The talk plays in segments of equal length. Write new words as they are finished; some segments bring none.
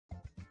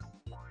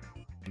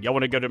Y'all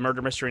want to go to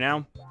murder mystery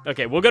now?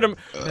 Okay, we'll go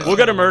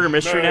to murder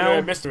mystery now.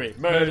 Murder mystery.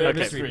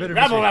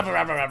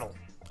 Rebel.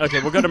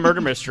 Okay, we'll go to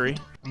murder mystery.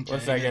 Okay,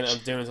 1 second, I'm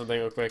doing something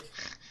real quick.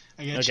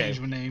 I gotta change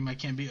my name. I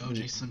can't be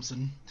OJ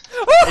Simpson.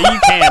 You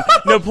can.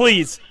 No,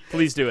 please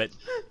do it.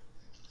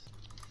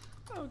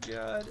 Oh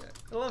god,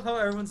 I love how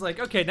everyone's like,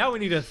 okay, now we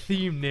need a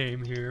theme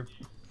name here.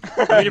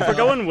 I mean, if we're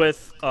going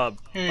with Here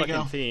you fucking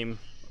go. theme.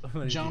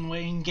 John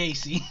Wayne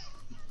Gacy.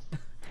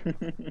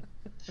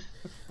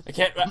 I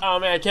can't. Oh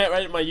man, I can't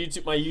write my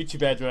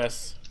YouTube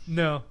address.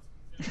 No.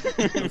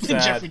 I'm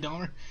sad. Jeffrey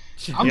Dahmer.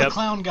 I'm the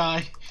clown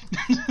guy.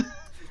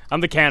 I'm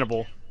the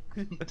cannibal.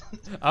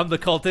 I'm the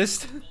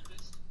cultist.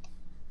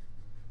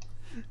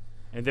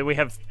 And then we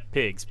have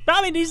pigs. But,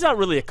 I mean, he's not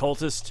really a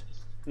cultist.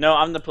 No,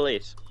 I'm the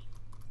police.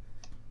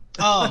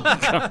 Oh.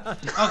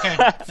 Okay,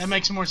 that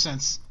makes more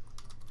sense.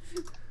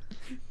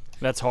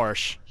 That's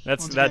harsh.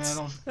 That's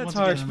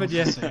harsh, but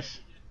yeah.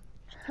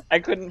 I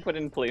couldn't put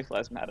in Police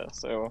Lives Matter,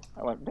 so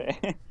I went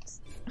pigs.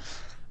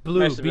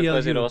 Blue, Mostly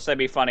because it'd BLU. also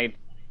be funny.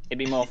 It'd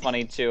be more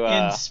funny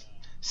to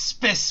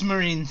Space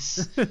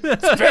Marines.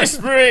 Space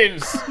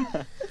Marines.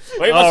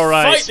 We must All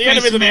right. fight the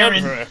enemy of the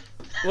Marine. Emperor.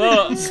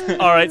 Well,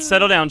 all right,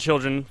 settle down,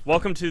 children.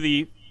 Welcome to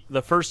the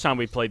first time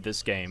we played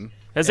this game.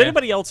 Has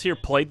anybody else here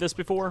played this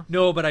before?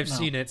 No, but I've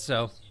seen it,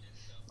 so.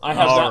 I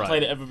have All not right.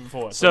 played it ever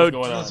before. So what's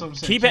going on? That's what I'm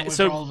saying. keep Can't it. wait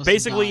for all So of us to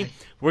basically, die.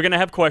 we're gonna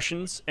have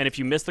questions, and if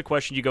you miss the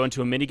question, you go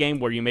into a mini game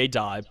where you may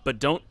die, but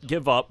don't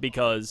give up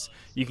because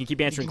you can keep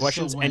answering can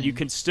still questions, and you win.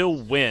 can still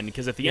win.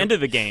 Because at the end of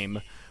the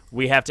game,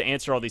 we have to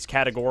answer all these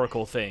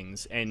categorical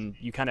things, and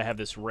you kind of have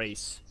this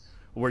race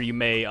where you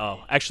may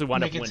actually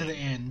wind make up it to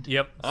winning. the end.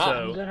 Yep. I'm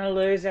So, gonna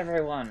lose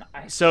everyone.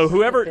 so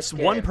whoever, this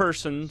one game.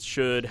 person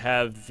should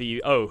have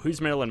the. Oh,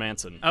 who's Marilyn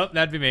Manson? Oh,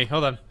 that'd be me.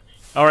 Hold on.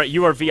 All right,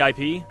 you are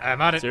VIP.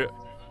 I'm on it. So,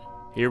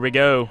 here we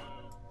go.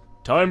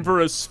 Time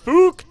for a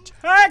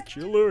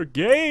spooktacular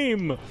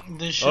game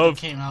This should have of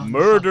came out in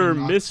murder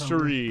fucking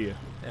mystery.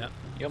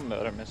 Your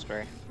murder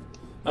mystery.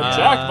 A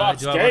Jackbox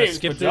do I wanna Games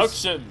skip this?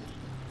 production.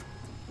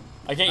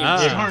 I can't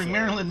October. even Starring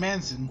Marilyn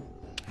Manson.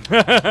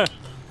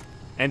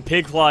 And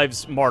Pig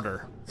Lives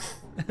Martyr.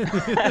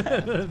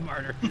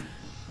 Martyr.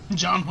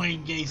 John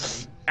Wayne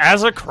Gacy.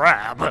 As a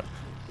crab.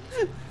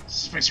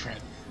 Space Crab.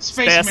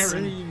 Space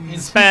Marine.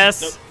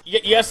 Space.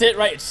 Yes, hit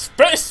right.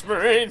 Space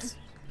Marines.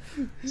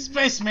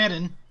 Space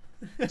Madden.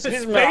 Space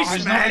There's no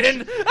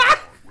Madden.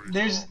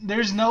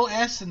 There's no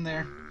S in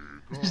there.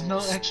 There's no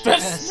extra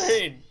Space S.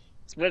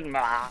 Marine.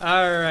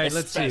 Alright,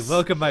 let's see.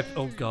 Welcome my.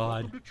 Oh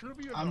god.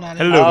 I'm not.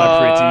 Hello, my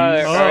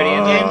pretties. Already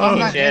in Game, I'm there.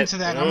 not Shit. into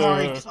that. I'm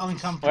already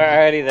uncomfortable. We're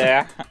already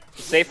there.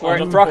 Safe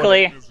word,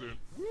 broccoli.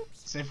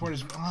 Safe word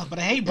is. But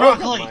I hate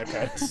broccoli. My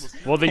pets.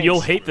 Well, then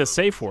you'll hate the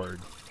safe word.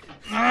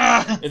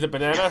 Is it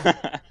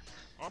banana?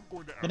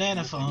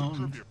 Banana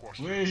phone.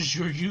 Where's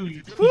your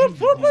you?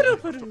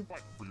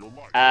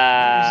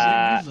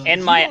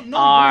 In my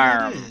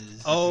arm.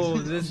 Oh,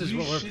 this is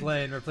what we're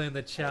playing. We're playing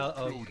the child.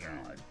 Oh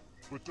god.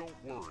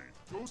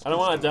 I don't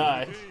want to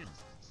die.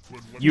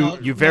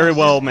 You very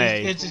well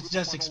may. It's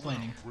just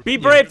explaining. Be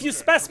brave, you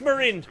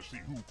specimen.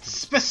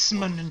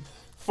 Specimen.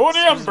 For the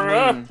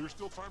Emperor.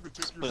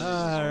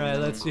 Alright,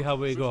 let's see how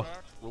we go.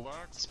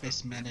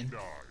 Specimen.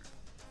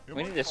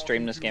 We need to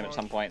stream this game at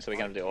some point so we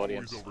can have the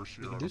audience.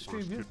 Do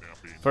stream here.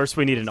 First,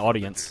 we need an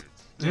audience.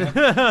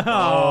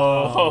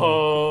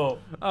 Oh.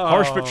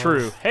 Harsh but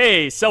true.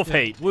 Hey,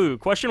 self-hate. Woo.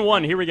 Question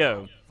 1. Here we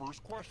go.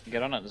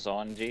 Get on it,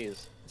 Zorn.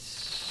 Jeez.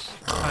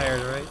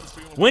 Tired, right?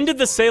 When did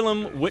the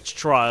Salem witch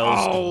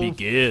trials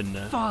begin?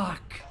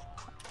 Fuck.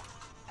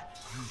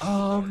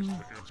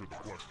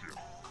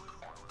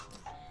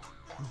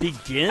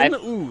 Begin?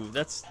 Ooh,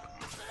 that's.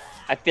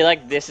 I feel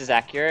like this is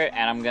accurate,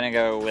 and I'm gonna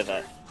go with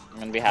it. I'm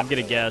gonna be happy. I'm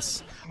gonna with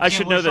guess. I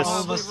should know this.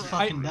 All of us to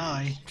fucking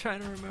die.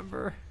 Trying to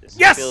remember. it. This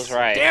Yes! feels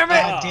right. Damn it!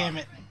 God damn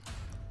it.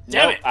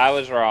 Nope, I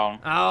was wrong.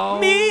 Oh.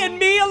 Me and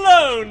me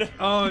alone.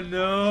 Oh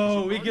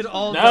no, we could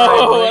all No, die I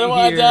right don't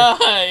want here. to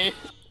die.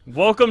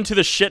 Welcome to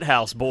the shit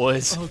house,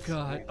 boys. Oh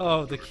god.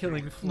 Oh, the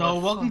killing floor. No,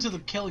 welcome to the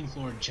killing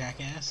floor,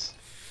 jackass.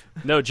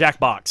 No,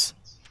 Jackbox.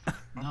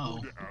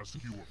 No.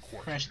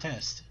 Crash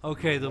test.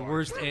 Okay, the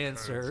worst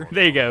answer.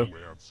 There you go.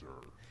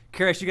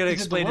 Crash, you gotta Is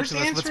it the explain it worst to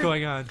us. What's answer?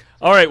 going on?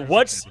 All right,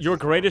 what's your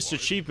greatest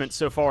achievement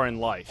so far in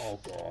life?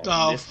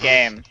 Oh, This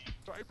game.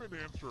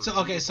 so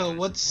okay, so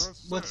what's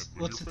the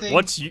thing?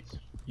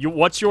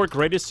 What's your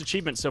greatest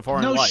achievement so far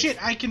in No life? shit,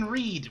 I can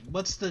read.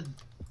 What's the?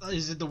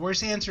 Is it the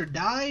worst answer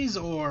dies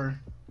or?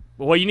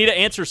 Well, you need to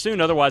answer soon,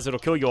 otherwise it'll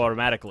kill you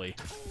automatically.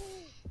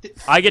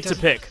 I get to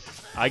pick.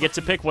 I get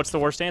to pick what's the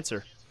worst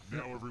answer.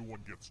 Now everyone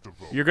gets to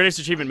vote. Your greatest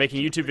achievement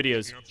making YouTube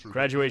videos.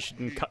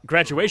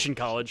 Graduation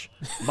college.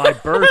 My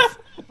birth.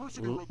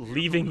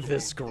 Leaving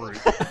this group.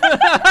 Pick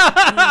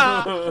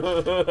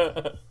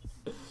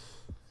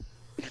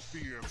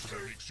the answer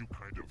that makes you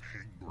kind of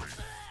hangry.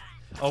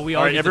 Oh, we All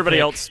all right, get to everybody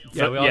pick. else.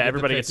 Yeah, we all get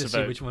everybody to gets pick to see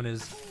vote. which one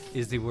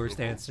is the worst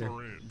answer.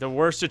 The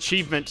worst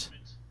achievement.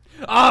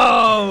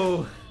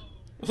 Oh!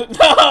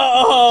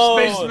 No!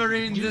 Space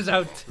Marines is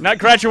out. Not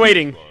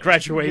graduating.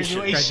 Graduation.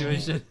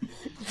 Graduation.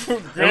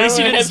 At least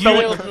you didn't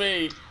spell it.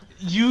 me.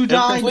 You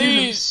died due to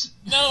Please.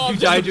 No, I'm You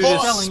died due to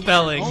spelling.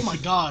 spelling. Oh my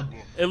god.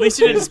 At least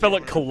you didn't spell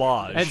it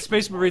collage. And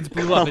Space Marines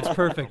blew up. It's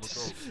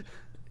perfect.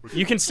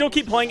 You can still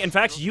keep playing. In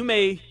fact, you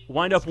may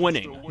wind up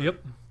winning.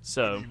 Yep.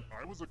 So.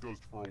 I was a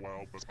ghost for a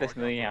while, but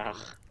Especially, yeah.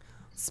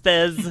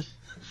 Spez.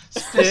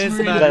 Space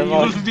Marine, Marine. you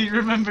will be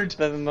remembered.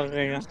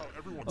 everyone's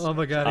Oh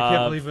my god, I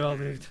can't believe we all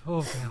moved.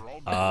 Oh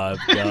god.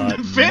 I've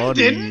got Finn money.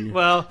 didn't.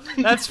 Well,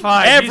 that's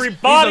fine.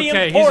 Everybody he's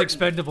okay. He's important.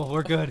 expendable.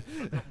 We're good.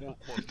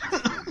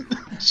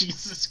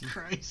 Jesus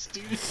Christ,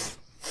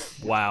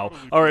 dude. Wow.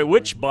 All right,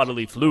 which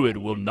bodily fluid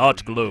will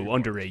not glow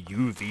under a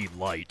UV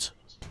light?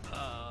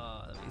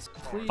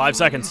 Please 5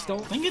 seconds. I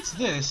Don't think it's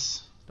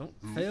this.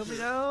 fail me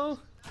now.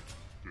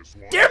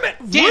 Damn it!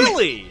 Damn it!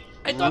 Really?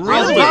 I thought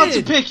I was about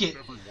to did. pick it.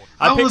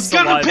 I I picked was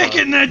gonna saliva. pick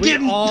it and I We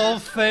didn't. all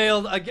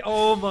failed.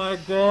 Oh my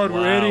god,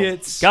 we're Wow.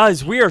 idiots.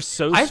 Guys, we are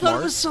so I smart.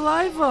 thought it was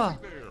saliva.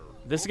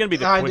 This is gonna be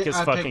the I quickest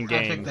picked, fucking I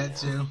game. picked that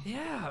too.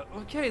 Yeah.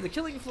 Okay. The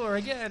killing floor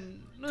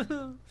again.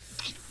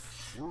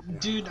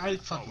 Dude, I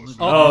fucking lose.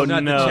 Oh,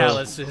 not no. the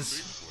chalices.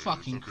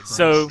 Fucking Christ.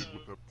 So, with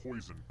a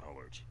poison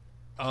pellet.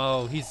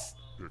 Oh, he's.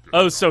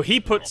 oh, so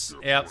he puts.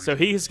 Yep. So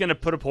he's gonna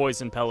put a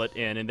poison pellet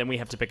in, and then we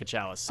have to pick a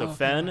chalice. So Oh,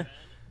 Fen,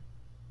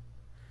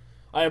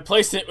 I have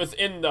placed it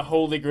within the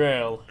Holy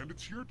Grail. And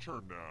it's your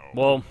turn now.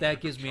 well,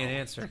 That gives me an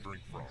answer. Drink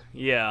from.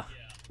 yeah,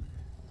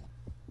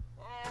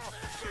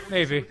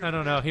 Maybe. I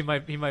don't know. He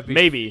might be.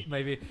 Maybe.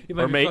 Maybe. He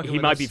might or be. fucking he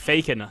with might us. be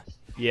faking.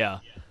 Yeah,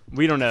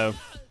 we don't know.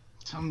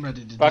 I'm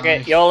ready to Fuck die.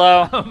 it,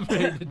 YOLO. I'm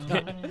ready to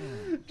die.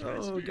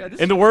 Oh god.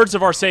 This In the words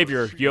of our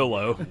savior,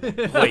 YOLO.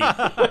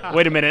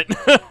 Wait a minute.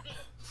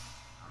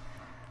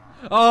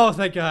 Oh,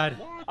 thank God.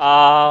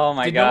 Oh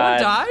my Did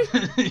god. no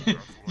one die?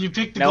 You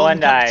picked the No golden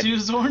one cup died. too,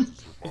 Zorn?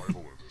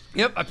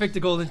 Yep, I picked the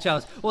golden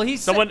chalice. Well, he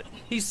said. Someone-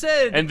 He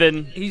said. and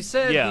then He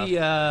said yeah.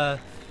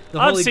 the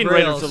I've Holy seen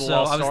Grail. Raiders of the So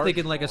Lost I was Ark.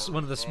 thinking like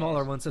one of the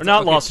smaller ones. Or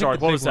not Okay, Lost pick Ark.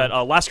 the What big was that?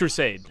 one. Last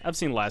Crusade. I've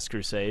seen Last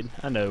Crusade.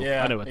 I know.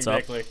 Yeah, I know what's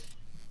exactly.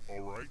 All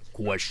right.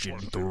 Question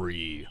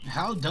 3.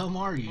 How dumb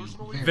are you?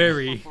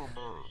 Very.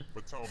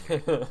 But tell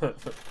me,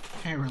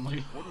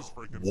 Apparently. what is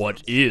frankincense?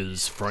 What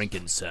is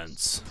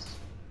frankincense?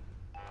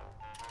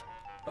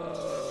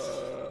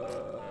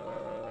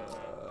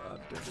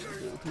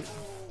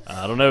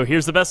 I don't know.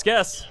 Here's the best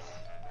guess.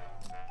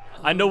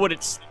 I know what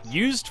it's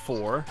used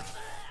for.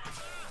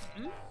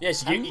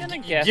 Yes, I'm you gonna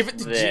you guess give it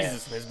to this.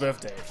 Jesus for his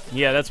birthday.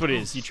 Yeah, that's what it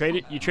is. You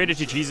trade it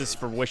to Jesus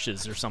for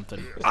wishes or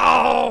something.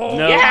 Oh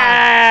no!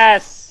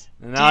 Yes!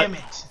 Not- Damn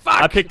it.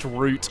 I picked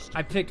root.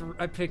 I picked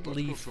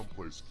leaf.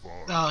 Someplace far.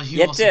 Oh, you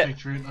Get also it.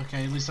 picked root.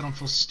 Okay, at least I don't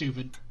feel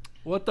stupid.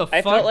 What the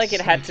I fuck? felt like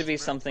it had to be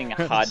something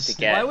hard to Why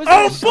get. was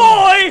Oh it so-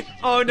 boy!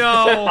 Oh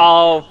no!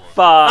 Oh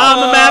fuck.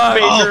 I'm a math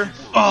major.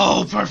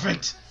 Oh,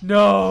 perfect.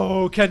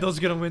 No, Kendall's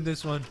gonna win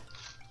this one.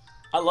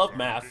 I love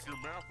math. Get your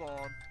math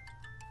on.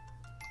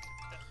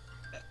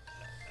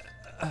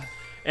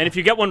 And if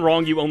you get one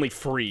wrong, you only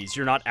freeze.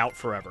 You're not out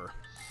forever.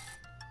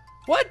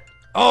 What?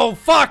 Oh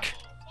fuck!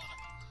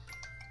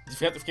 Did you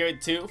forget to carry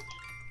 2?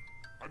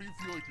 How do you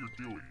feel like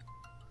you're doing?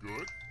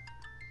 Good?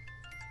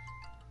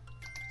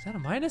 Is that a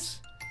minus?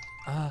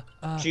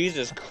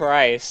 Jesus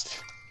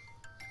Christ.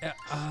 Get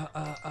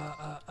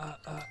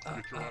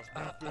your ass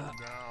math in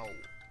now.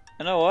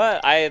 You know what?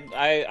 I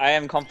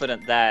am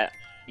confident that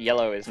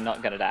yellow is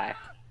not gonna die.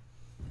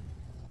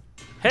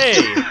 Hey!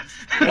 I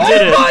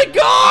did Oh it. my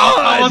god!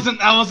 I wasn't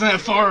that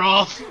far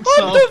off. What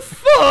So the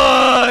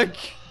fuck?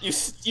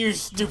 You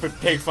stupid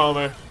pig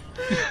farmer.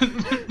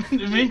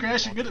 me and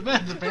Crash are good at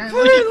math,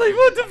 apparently. Apparently,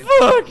 what the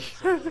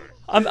fuck?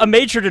 I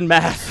majored in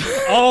math.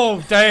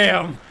 Oh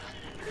damn!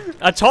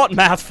 I taught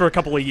math for a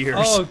couple of years.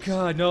 Oh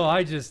god, no!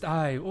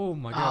 Oh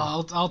my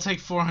god! I'll take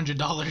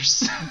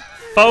 $400.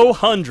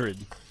 400.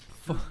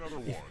 Another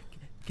one.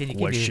 Can you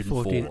Question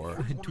give me 4. I wanna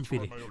try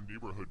 250? my own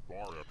neighborhood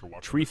bar after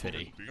watching Tree the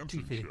fitty.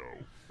 dancing 250. show.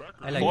 Back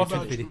I in like the What day,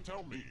 about- 250.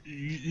 tell me.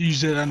 You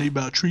said I need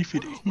about tree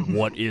fitty.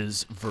 What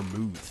is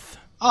vermouth?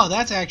 Oh,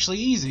 that's actually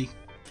easy.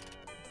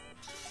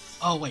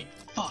 Oh wait,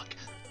 fuck.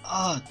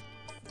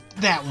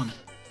 That one.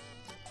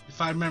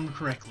 If I remember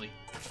correctly.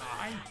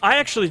 I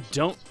actually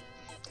don't.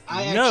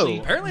 I No. actually.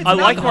 Apparently, it's I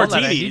not like all that. I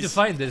need martinis. to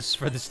find this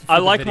for this. For I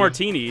the like video.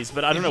 martinis,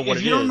 but I don't know what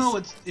if it you is. don't know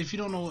what, if you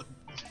don't know what.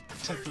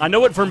 I know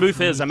what vermouth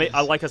is.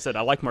 Like I said,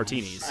 I like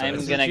martinis. so I'm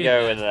it's- gonna gin.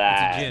 go with It's a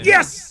that. gin.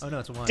 Yes! Oh no,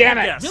 it's a wine. Damn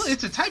it! Yes. Really,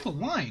 it's a type of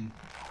wine.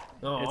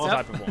 Oh, It's a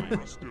type of The wine.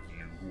 rest of you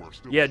who are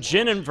still Yeah,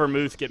 gin and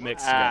vermouth get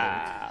mixed together,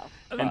 Ah.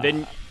 and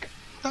then I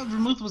thought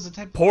vermouth was a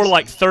type. of pour whiskey.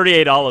 like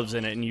 38 olives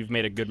in it, and you've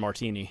made a good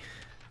martini.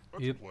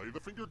 Let's Yep. play the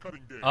finger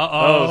cutting game.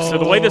 Oh, so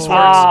the way this works.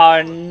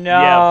 Oh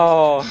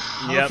no!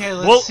 Yep. Okay,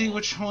 let's Well- see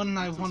which one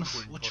I want.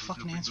 Which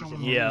fucking answer I want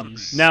to Yeah.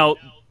 use. Now,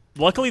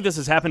 luckily, this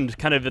has happened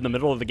kind of in the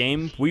middle of the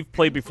game. We've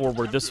played before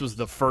where this was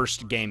the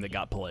first game that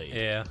got played.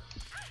 Yeah.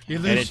 You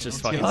And lose. it just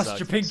you fucking lost sucks.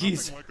 your pinkies.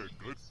 Something like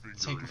a good finger.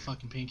 Take a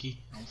fucking pinky.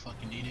 I don't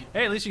fucking need it.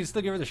 Hey, at least you can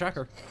still give her the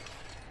shocker.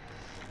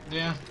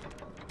 Yeah.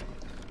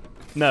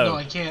 No, No,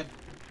 I can't.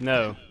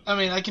 No. I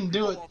mean, I can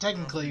do it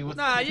technically. With,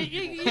 Nah,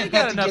 you I got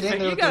have to enough. get in there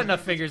You with got the-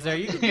 enough fingers there.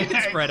 You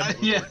can spread them.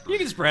 Yeah. You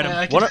can spread them.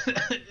 I What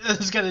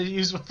just gotta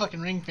use my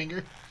fucking ring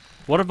finger.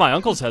 One of my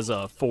uncles has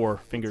 4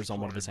 fingers on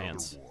one of his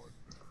hands.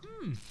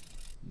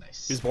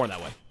 Nice. He was born that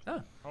way.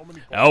 How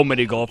many How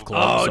many golf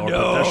clubs Oh, are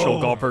no.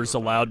 professional golfers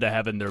allowed to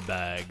have in their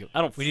bag?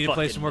 I don't. We need to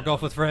play fucking some more know.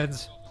 golf with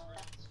friends.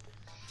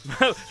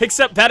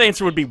 Except that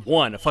answer would be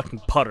 1, a fucking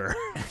putter.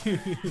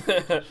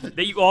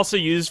 That you also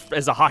use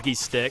as a hockey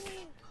stick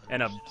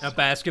and a A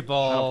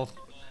basketball.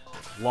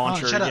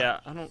 launcher. shut up. Yeah,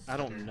 I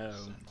don't know.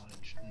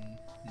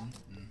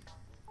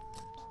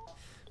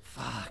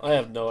 I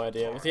have no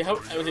idea. See how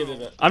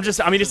the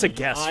I mean, it's a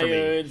guess for me.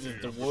 irons,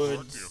 there's the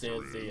woods,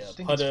 there's the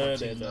think putter,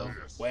 it's 14 there's the though.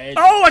 wedge.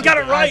 Oh, I got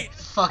it right. I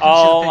fucking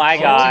Oh should've my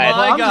picked- God. Well,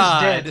 My I'm just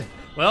God. dead.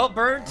 Well,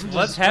 Burnt,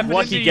 what's happening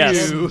lucky to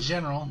guess. In you?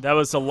 general. That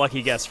was a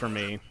lucky guess for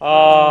me.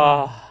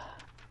 Oh.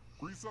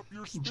 grease up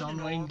your spinning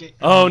John Wayne.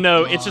 Oh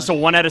no, it's God. just a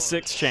 1 out of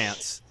 6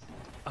 chance.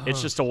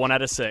 It's just a 1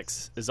 out of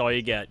 6 is all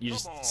you get. You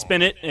just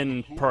spin it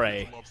and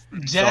pray.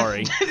 Death.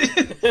 Sorry.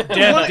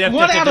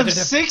 One out of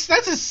 6?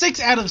 That's a 6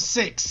 out of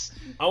 6.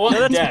 I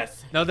want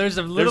death. No, there's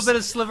a little There's- bit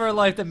of sliver of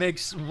life that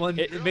makes one.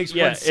 It makes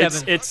Yeah, one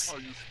 7. it's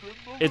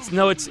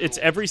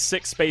every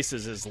 6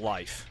 spaces is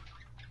life.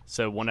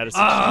 So 1 out of 6.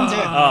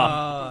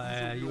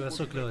 Ah, you are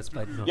so close,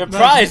 but no. Your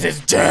prize is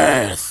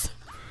death.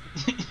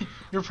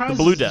 Your prize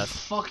blue is death.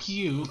 Fuck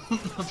you,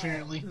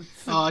 apparently.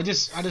 Oh, I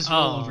just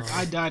roll over.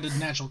 I died of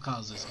natural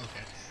causes.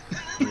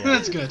 Okay.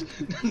 That's good.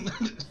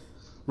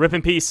 Rip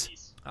in peace.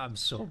 I'm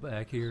so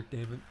back here,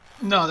 damn it.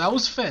 No, that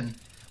was Finn.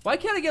 Why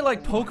can't I get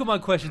like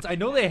Pokemon questions? I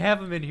know they have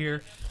them in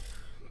here.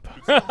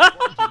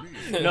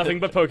 Nothing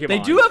but Pokemon. They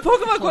do have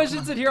Pokemon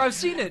questions in here. I've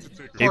seen it.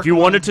 If you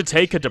wanted to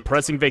take a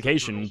depressing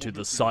vacation to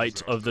the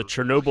site of the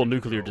Chernobyl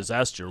nuclear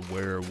disaster,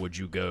 where would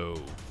you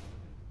go?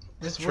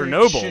 That's where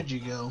Chernobyl. should you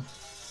go?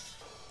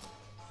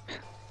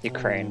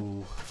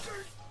 Ukraine.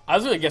 I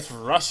was gonna guess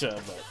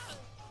Russia, but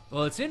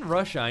Well, it's in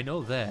Russia. I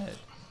know that.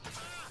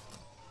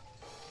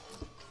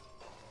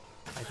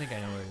 I think I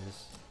know where it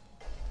is.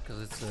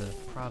 Because it's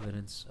a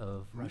province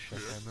of Russia,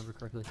 if I remember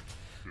correctly.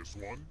 This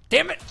one?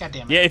 Damn it! God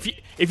damn it. Yeah,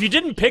 if you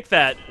didn't pick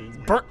that,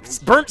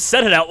 Burnt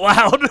said it out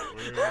loud.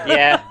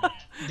 Yeah.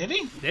 Did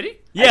he? Did he?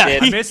 Yeah,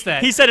 did. he I missed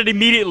that. He said it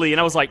immediately, and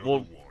I was like,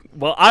 well,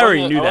 I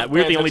already knew that.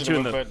 We're the only two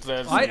in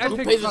the. I Who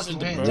picked pays fucking attention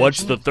to Van.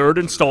 What's the 3rd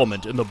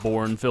installment in the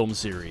Bourne film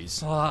series?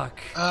 Fuck.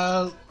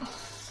 I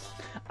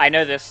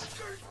know this.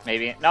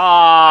 Maybe. No.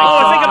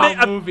 I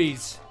think I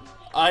movies.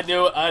 I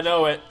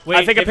know it. Wait,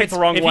 I think I if picked the it's-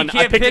 wrong if he one. I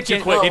can't picked it pick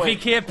too quick. If he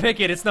can't pick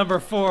it, it's number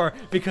 4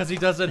 because he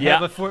doesn't Yeah.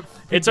 have a 4.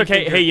 It's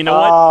okay. Hey, you know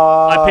what?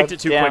 I picked it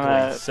too damn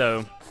quickly, it.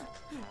 so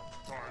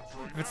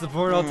If it's the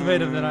Bourne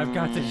Ultimatum, then I've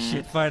got this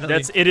shit finally.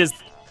 it is.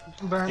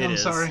 Burn, It I'm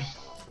is. sorry.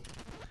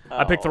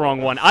 I picked the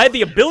wrong one. I had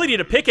the ability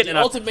to pick it, and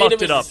I Ultimatum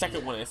fucked is it up. the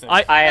second one, I think.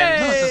 I am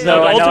Hey! No,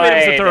 so the Ultimatum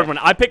is the annoyed. 3rd one.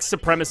 I picked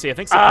Supremacy. I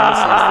think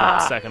Supremacy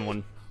is the 2nd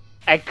one.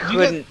 I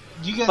couldn't.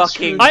 You got fucking-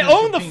 screwed I because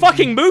own you're the pink.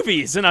 fucking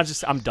movies, and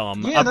I'm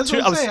dumb. Yeah, I'm that's too,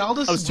 what I I'm was, saying. I'll I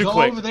was just too go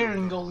quick. over there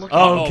and go look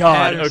Oh at God.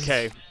 patterns.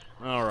 Okay.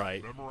 All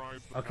right.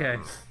 Memorize the Okay.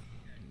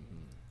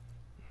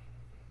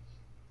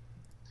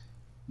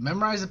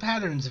 Memorize the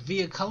patterns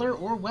via color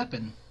or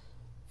weapon.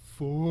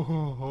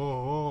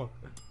 4.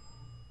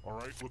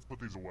 Alright, let's put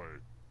these away.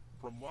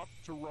 From left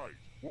to right,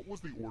 what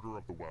was the order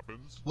of the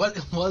weapons? What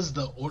was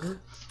the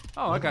order?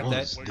 Oh, I got What that.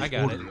 was I the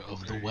got it. order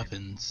of the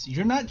weapons.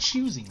 You're not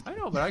choosing. I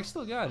know, but I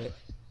still got it.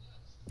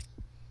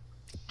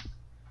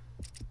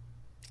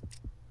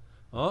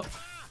 Oh,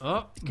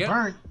 get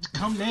Burnt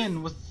come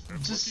in with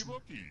And just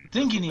looky.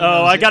 thinking he Oh,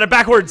 knows I it. got it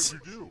backwards. You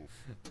do.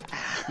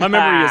 My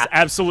memory is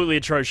absolutely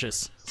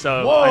atrocious,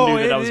 so I knew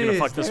that I was gonna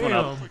fuck this one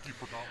up. Like you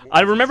forgot what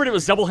I remembered it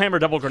was double hammer,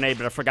 double grenade,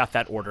 but I forgot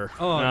that order.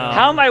 Oh, no.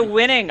 How am I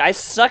winning? I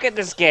suck at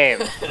this game.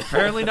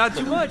 Apparently not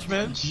too much,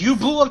 man. You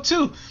blew up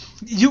too.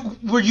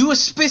 Were you a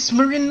Space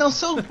Marine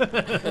also?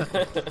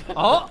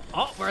 Oh,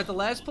 we're at the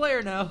last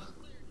player now.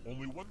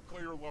 only one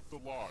player left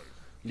alive.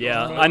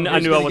 Yeah, Oh, I knew I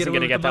gonna wasn't get gonna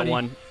away get with that the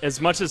one.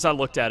 As much as I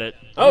looked at it.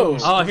 Oh,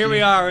 Oh, here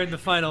we are in the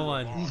final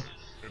one.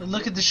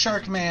 Look at the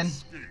shark man.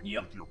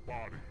 Yep. With your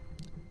body.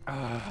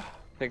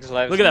 Six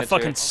lives Look at in that the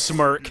fucking two.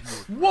 smirk.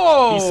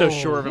 Whoa! He's so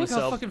sure of Look how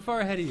himself. fucking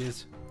far ahead he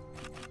is.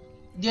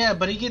 Yeah,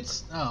 but he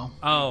gets. Oh.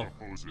 Oh.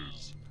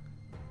 Poses.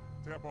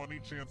 Tap on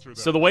each answer that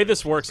So the way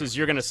this works is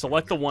you're gonna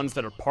select the ones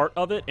that are part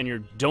of it, and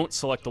you don't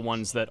select the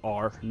ones that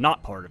are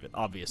not part of it,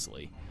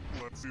 obviously.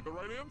 Let's see the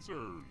right answers.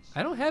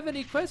 I don't have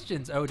any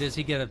questions. Oh, does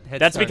he get a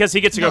head That's start? because he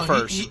gets to go No,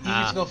 first. He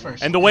gets to go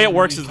first. And the way it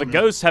works You is the come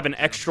in. ghosts have an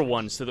extra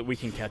one so that we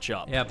can catch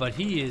up. Yeah, but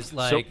he is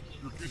like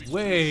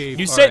way.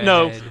 You far say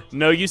no, ahead.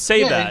 no. You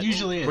say Yeah, it that.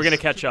 usually is. We're gonna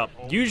catch up.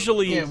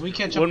 Usually, Yeah, we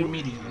catch up when-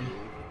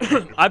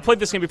 immediately. I played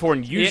this game before,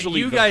 and Yeah, usually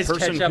you the guys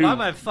person catch up. who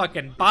I'm at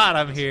fucking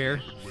bottom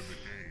here.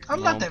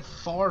 I'm not that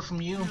far from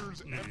you.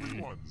 Here's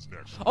everyone's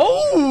next.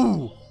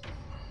 Oh!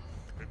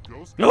 And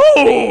Ghost no.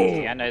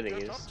 I know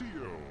these. up to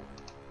you.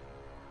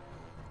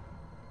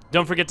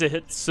 Don't forget to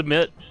hit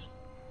submit.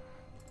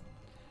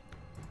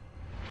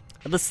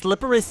 The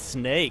slippery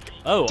snake.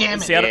 Oh, Damn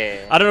it. see,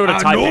 I don't know what a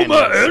I type know animal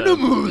my is, so-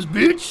 animals,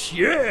 bitch.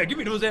 Yeah, give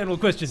me those animal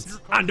questions.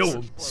 I know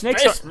them.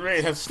 Snakes, Space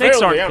Marine has snakes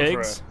failed the aren't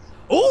Emperor. pigs.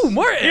 Oh,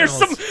 more Here's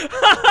animals. some.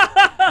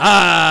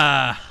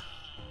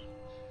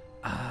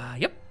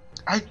 Yep.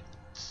 I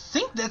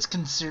think that's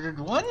considered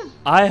one.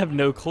 I have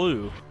no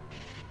clue.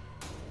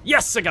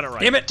 Yes, I got it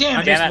right. Damn it! Damn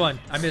I it. missed Damn it. one.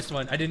 I missed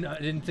one. I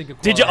didn't think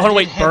of. Did you? quality. Oh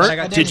wait, did hedge- I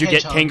Bert. did Did you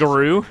get hedgehog.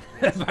 kangaroo?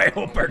 My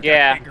whole bird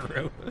Yeah. got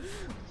kangaroo.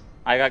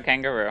 I got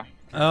kangaroo.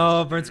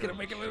 Oh, Bert's gonna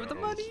make away with the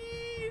money.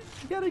 You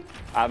gotta.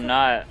 I'm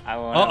not. I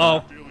won't. Uh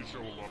Daily Show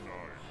alumni.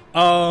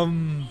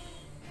 oh.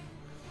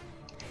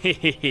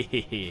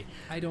 Hehehehe.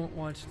 I don't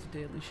watch the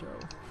Daily Show.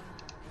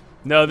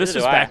 No, this Neither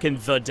is do I. back in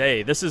the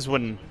day. This is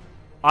when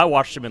I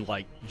watched him in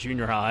like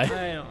junior high.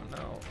 I don't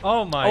know.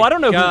 Oh my. Oh, I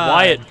don't know God. who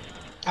Wyatt.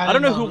 I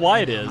don't know who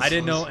Wyatt is. I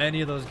didn't know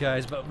any of those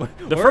guys, but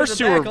The first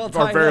two are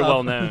very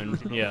well known.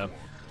 Yeah.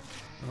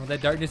 Oh,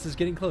 that darkness is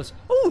getting close.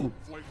 Ooh.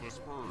 Flightless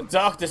The bird.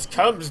 darkness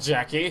comes,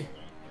 Jackie.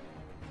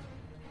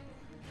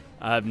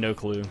 I have no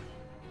clue.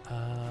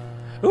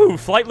 Ooh,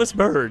 flightless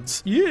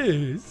birds.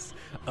 Yes.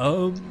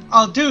 Oh,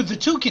 dude, the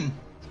toucan.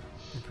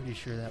 I'm pretty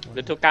sure that one.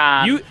 The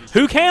toucan. You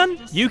who can?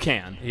 You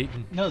can.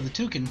 Aiden. No, the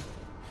toucan.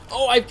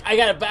 Oh, I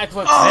got it back.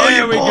 Oh,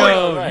 There we boy.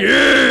 go. Right.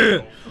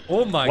 Yeah.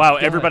 Oh my. Wow,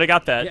 God. everybody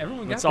got that. Yeah,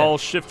 everyone got Let's that. all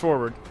shift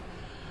forward.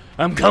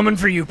 I'm coming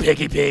for you,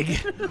 piggy pig.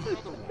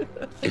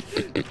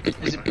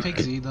 Is it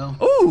Pigsy though?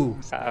 Ooh.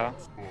 Uh-oh.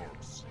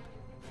 Books.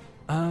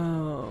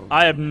 Oh.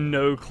 I have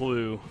no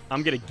clue.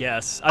 I'm gonna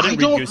guess. I I didn't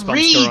don't read Goosebumps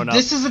read. growing up.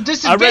 This is a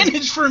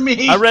disadvantage for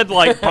me. I read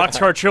like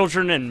Boxcar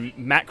Children and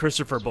Matt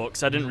Christopher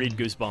books. I didn't read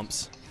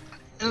Goosebumps.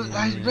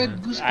 I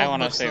read Goosebumps. I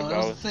wanna books, say though. That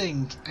was both. the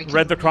thing. I can't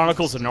Read the read.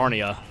 Chronicles of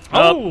Narnia.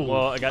 Oh.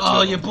 Well, I got two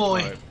Oh, of your them. boy.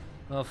 All right.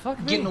 Well, fuck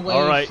me. Getting away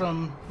All right.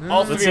 from All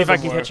Let's three see of if I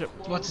them can were. catch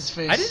up. what's his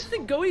face. I didn't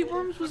think Goey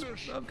Worms was a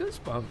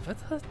Goosebump.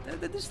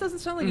 This doesn't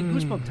sound like a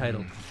Goosebump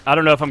title. I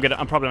don't know if I'm gonna.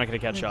 I'm probably not gonna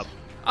catch up.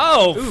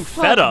 Oh, Ooh,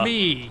 fuck feta.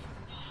 me.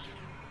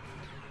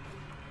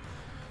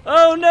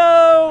 Oh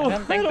no! I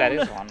don't think that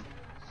is one.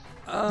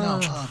 No.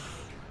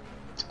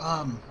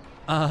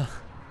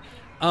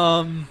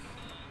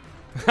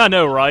 I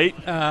know, right?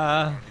 He's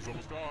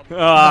almost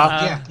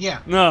up. Yeah.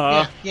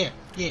 No. Yeah.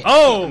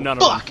 Oh, None of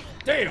them. Fuck.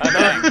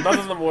 damn. None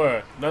of them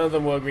were. None of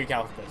them were Greek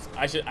alphabets.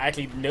 I should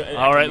actually know.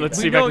 All right, let's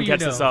see if I know can you catch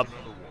this know. up.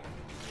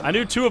 I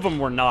knew two of them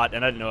were not,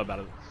 and I didn't know about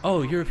it.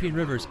 Oh, European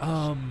rivers.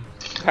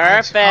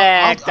 Perfect.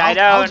 I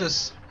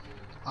don't.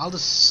 I'll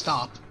just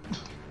stop.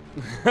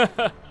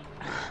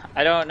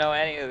 I don't know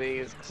any of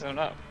these. So I'm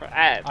not.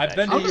 I've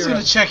been to I'm just Europe.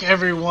 gonna check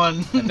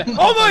everyone.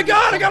 Oh my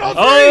God! I got all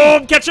three. Oh,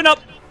 I'm catching up.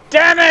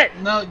 Damn it!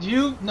 No,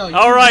 you. All need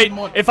right,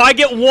 more- if I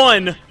get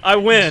one, I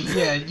win.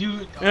 Yeah,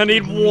 you. I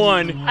need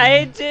one.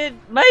 I did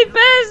my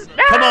best.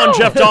 No! Come on,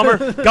 Jeff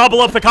Dahmer, gobble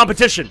up the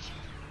competition.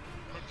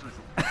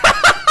 Fuck,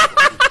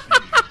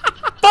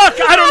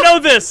 I don't know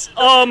this.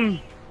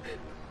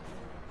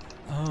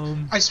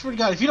 I swear to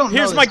God, if you don't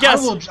Here's know my this,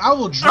 guess. I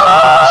will drop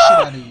the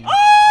shit out of you.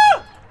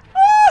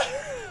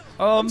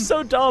 I'm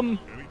so dumb.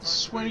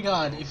 Swear to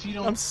God, if you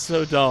don't, I'm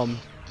so dumb.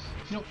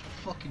 if you don't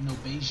fucking know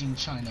Beijing,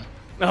 China.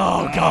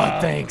 Oh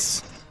God,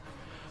 thanks.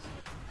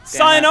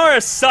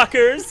 Sayonara,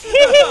 suckers.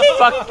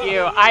 Fuck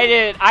you. I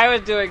did. I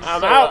was doing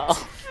I'm so out.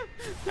 well.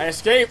 I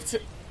escaped.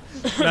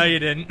 No, you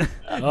didn't.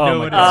 Oh no my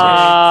one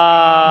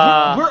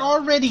God. We're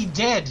already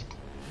dead.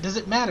 Does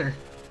it matter?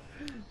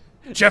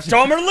 Jeff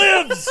Dahmer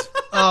lives.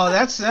 Oh,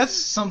 that's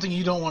something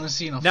you don't want to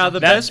see in a Now film. the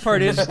That- best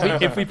part is,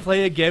 if we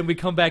play again, we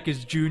come back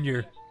as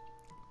Junior.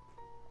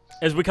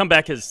 As we come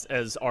back as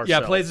ourselves.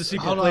 Yeah, plays the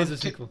sequel. Hold Plays on, the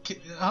sequel.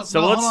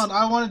 So no, let's- hold on.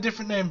 I want a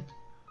different name.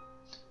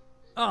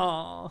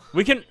 Oh.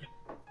 We can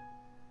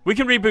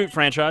reboot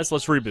franchise.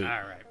 Let's reboot.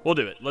 All right. We'll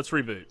do it. Let's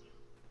reboot.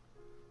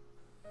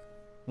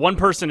 One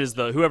person is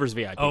whoever's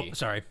VIP. Oh,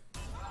 sorry.